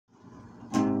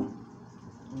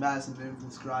Madison from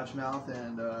Scratch Mouth,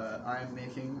 and I'm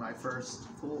making my first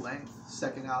full-length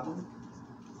second album.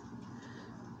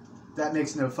 That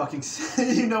makes no fucking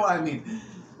sense. You know what I mean.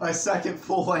 My second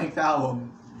full-length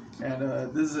album.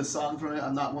 And this is a song from it.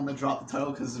 I'm not one to drop the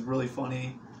title because it's really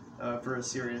funny for a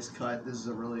serious cut. This is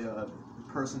a really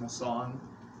personal song.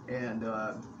 And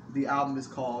the album is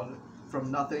called From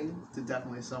Nothing to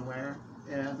Definitely Somewhere.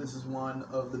 And this is one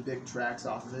of the big tracks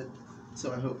off of it.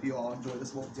 So I hope you all enjoy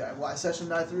this little DIY session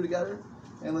that I threw together.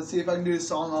 And let's see if I can do this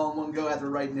song all in one go after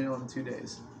writing it in 2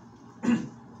 days.